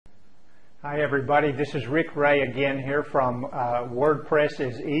Hi everybody, this is Rick Ray again here from WordPress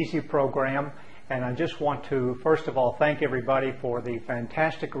is Easy program, and I just want to first of all thank everybody for the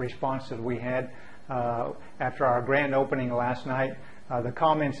fantastic response that we had after our grand opening last night. The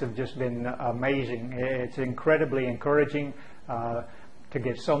comments have just been amazing. It's incredibly encouraging to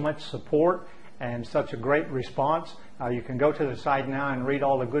get so much support and such a great response. You can go to the site now and read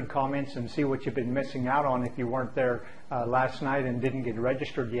all the good comments and see what you've been missing out on if you weren't there last night and didn't get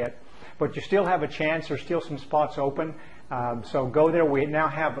registered yet. But you still have a chance. There's still some spots open. So go there. We now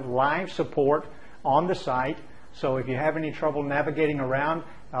have live support on the site. So if you have any trouble navigating around,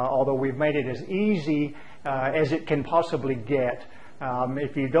 although we've made it as easy as it can possibly get,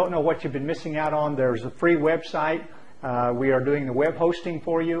 if you don't know what you've been missing out on, there's a free website. We are doing the web hosting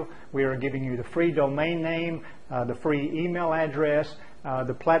for you. We are giving you the free domain name, the free email address,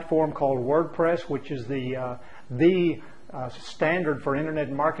 the platform called WordPress, which is the standard for internet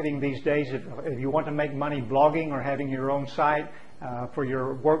marketing these days. If you want to make money blogging or having your own site for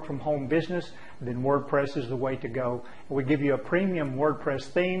your work from home business, then WordPress is the way to go. We give you a premium WordPress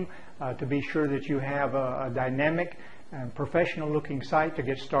theme to be sure that you have a dynamic and professional looking site to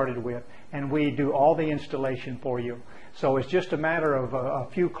get started with, and we do all the installation for you. So it's just a matter of a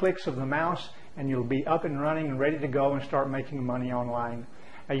few clicks of the mouse and you'll be up and running and ready to go and start making money online.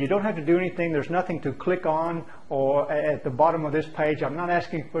 You don't have to do anything. There's nothing to click on or at the bottom of this page. I'm not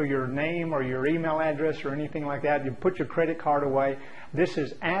asking for your name or your email address or anything like that. You put your credit card away. This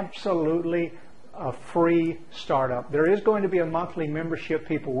is absolutely a free startup. There is going to be a monthly membership.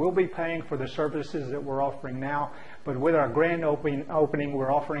 People will be paying for the services that we're offering now, but with our grand opening,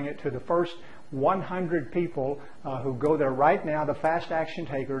 we're offering it to the first 100 people who go there right now, the fast action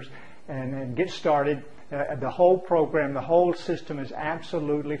takers, and get started. The whole program, the whole system is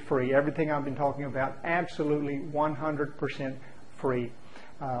absolutely free. Everything I've been talking about, absolutely 100% free.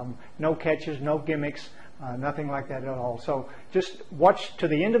 No catches, no gimmicks, nothing like that at all. So just watch to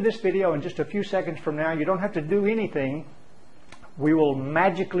the end of this video, and just a few seconds from now, you don't have to do anything. We will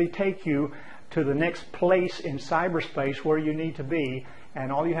magically take you to the next place in cyberspace where you need to be,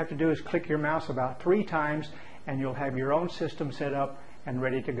 and all you have to do is click your mouse about 3 times and you'll have your own system set up and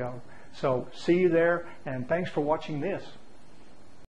ready to go. So see you there, and thanks for watching this.